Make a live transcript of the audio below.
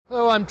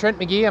I'm Trent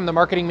McGee. I'm the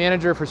marketing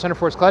manager for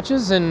Centerforce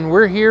Clutches, and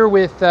we're here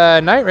with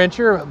Night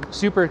Wrencher.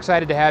 Super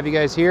excited to have you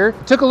guys here.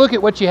 Took a look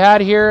at what you had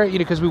here,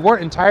 because we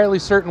weren't entirely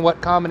certain what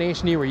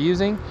combination you were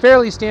using.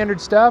 Fairly standard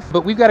stuff,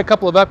 but we've got a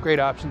couple of upgrade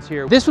options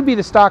here. This would be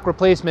the stock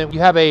replacement. You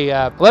have a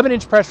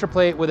 11-inch pressure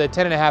plate with a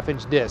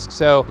 10.5-inch disc.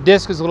 So the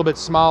disc is a little bit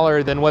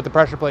smaller than what the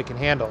pressure plate can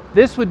handle.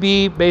 This would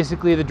be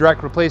basically the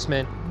direct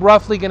replacement,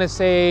 roughly going to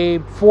say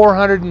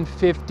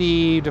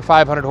 450 to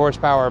 500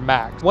 horsepower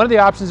max. One of the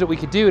options that we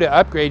could do to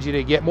upgrade you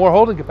to get more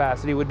holding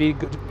capacity would be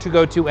to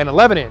go to an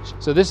 11-inch.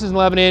 So this is an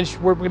 11-inch.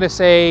 We're going to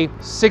say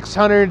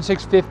 600,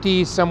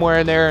 650, somewhere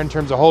in there in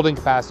terms of holding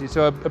capacity.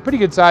 So a pretty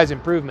good size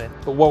improvement.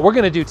 But what we're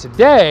going to do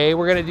today,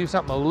 we're going to do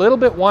something a little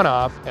bit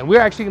one-off, and we're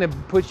actually going to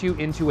put you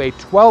into a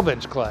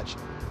 12-inch clutch.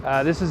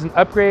 This is an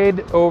upgrade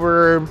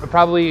over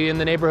probably in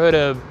the neighborhood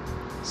of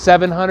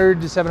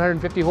 700 to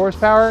 750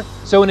 horsepower.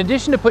 So in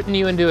addition to putting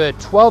you into a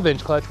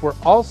 12-inch clutch, we're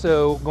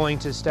also going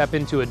to step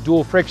into a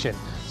dual friction.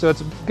 So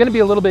it's going to be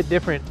a little bit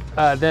different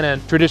than a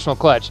traditional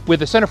clutch. With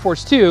the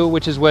Centerforce 2,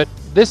 which is what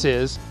this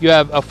is, you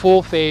have a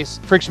full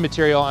face friction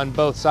material on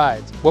both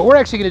sides. What we're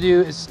actually going to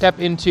do is step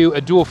into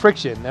a dual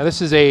friction. Now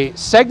this is a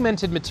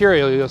segmented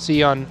material you'll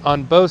see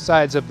on both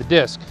sides of the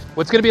disc.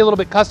 What's going to be a little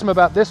bit custom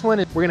about this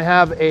one is we're going to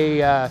have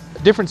a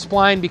different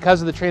spline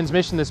because of the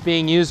transmission that's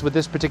being used with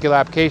this particular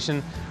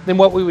application than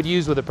what we would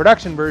use with a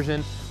production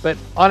version. But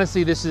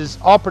honestly, this is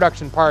all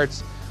production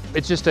parts.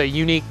 It's just a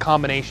unique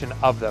combination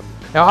of them.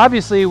 Now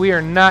obviously we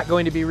are not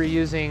going to be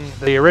reusing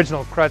the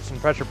original clutch and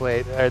pressure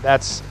plate.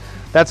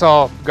 That's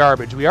all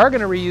garbage. We are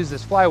going to reuse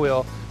this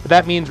flywheel, but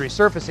that means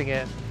resurfacing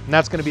it, and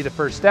that's going to be the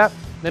first step.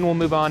 Then we'll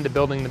move on to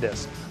building the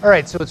disc. All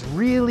right, so it's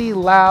really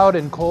loud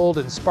and cold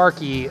and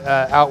sparky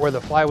out where the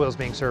flywheel is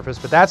being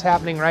surfaced, but that's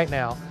happening right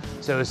now.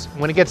 So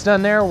when it gets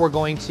done there, we're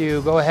going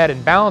to go ahead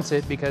and balance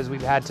it because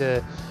we've had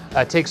to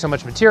take so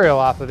much material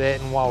off of it,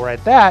 and while we're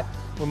at that,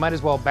 we might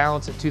as well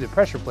balance it to the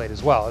pressure plate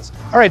as well.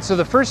 All right, so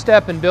the first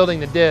step in building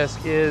the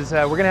disc is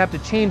we're gonna have to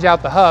change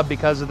out the hub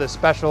because of the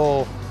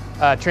special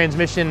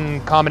transmission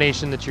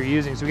combination that you're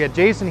using. So we got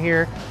Jason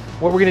here.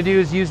 What we're gonna do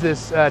is use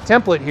this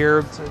template here.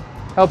 It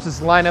helps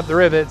us line up the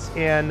rivets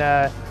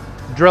and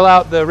drill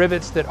out the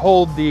rivets that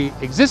hold the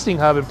existing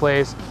hub in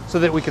place so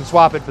that we can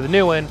swap it for the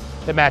new one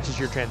that matches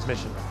your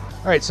transmission.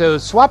 All right, so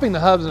swapping the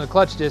hubs in the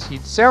clutch disc,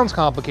 it sounds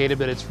complicated,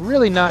 but it's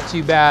really not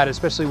too bad,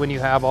 especially when you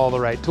have all the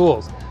right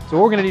tools. So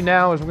what we're gonna do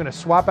now is we're gonna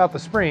swap out the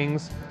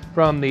springs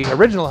from the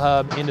original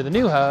hub into the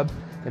new hub,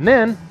 and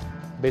then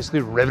basically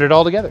rivet it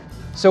all together.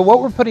 So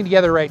what we're putting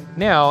together right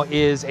now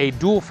is a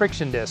dual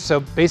friction disc.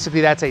 So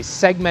basically that's a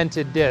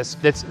segmented disc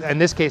that's, in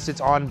this case,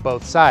 it's on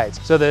both sides.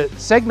 So the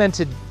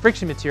segmented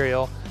friction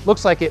material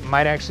looks like it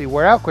might actually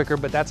wear out quicker,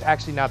 but that's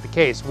actually not the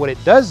case. What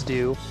it does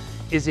do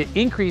is it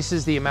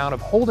increases the amount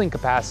of holding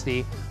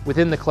capacity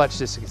within the clutch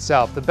disc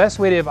itself. The best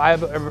way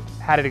I've ever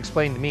had it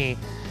explained to me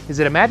is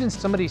that imagine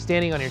somebody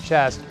standing on your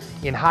chest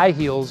in high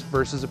heels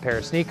versus a pair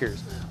of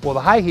sneakers. Well,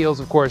 the high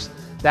heels, of course,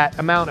 that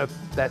amount of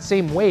that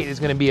same weight is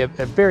going to be a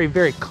very,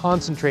 very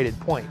concentrated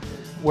point.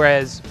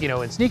 Whereas,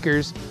 in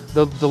sneakers,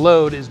 the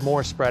load is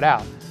more spread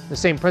out. The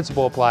same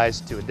principle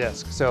applies to a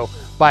disc. So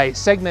by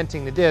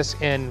segmenting the disc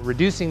and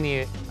reducing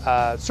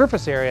the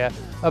surface area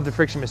of the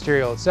friction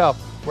material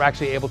itself, we're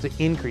actually able to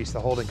increase the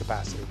holding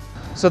capacity.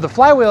 So the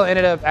flywheel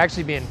ended up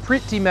actually being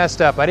pretty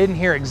messed up. I didn't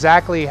hear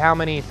exactly how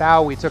many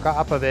thou we took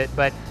off of it,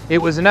 but it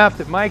was enough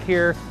that Mike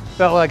here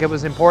felt like it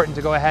was important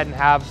to go ahead and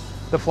have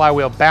the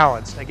flywheel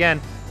balanced. Again,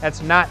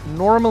 that's not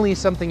normally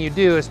something you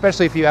do,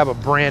 especially if you have a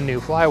brand new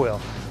flywheel.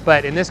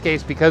 But in this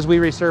case, because we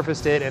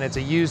resurfaced it and it's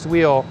a used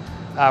wheel,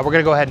 we're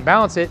gonna go ahead and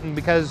balance it, and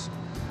because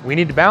we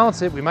need to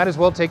balance it, we might as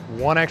well take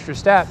one extra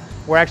step.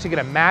 We're actually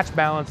gonna match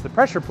balance the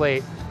pressure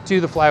plate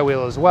to the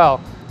flywheel as well.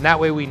 And that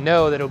way we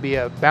know that it'll be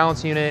a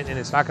balance unit and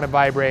it's not gonna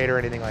vibrate or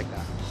anything like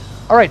that.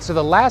 All right, so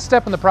the last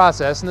step in the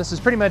process, and this is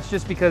pretty much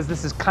just because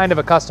this is kind of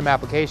a custom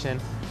application,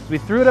 we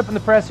threw it up in the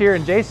press here,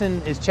 and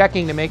Jason is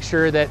checking to make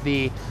sure that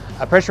the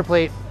pressure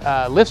plate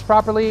lifts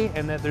properly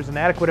and that there's an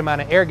adequate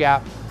amount of air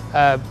gap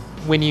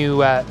when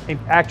you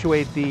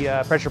actuate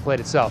the pressure plate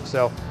itself.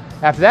 So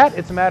after that,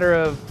 it's a matter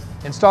of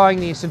installing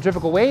the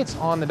centrifugal weights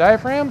on the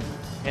diaphragm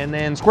and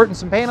then squirting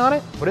some paint on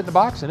it, put it in the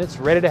box, and it's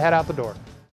ready to head out the door.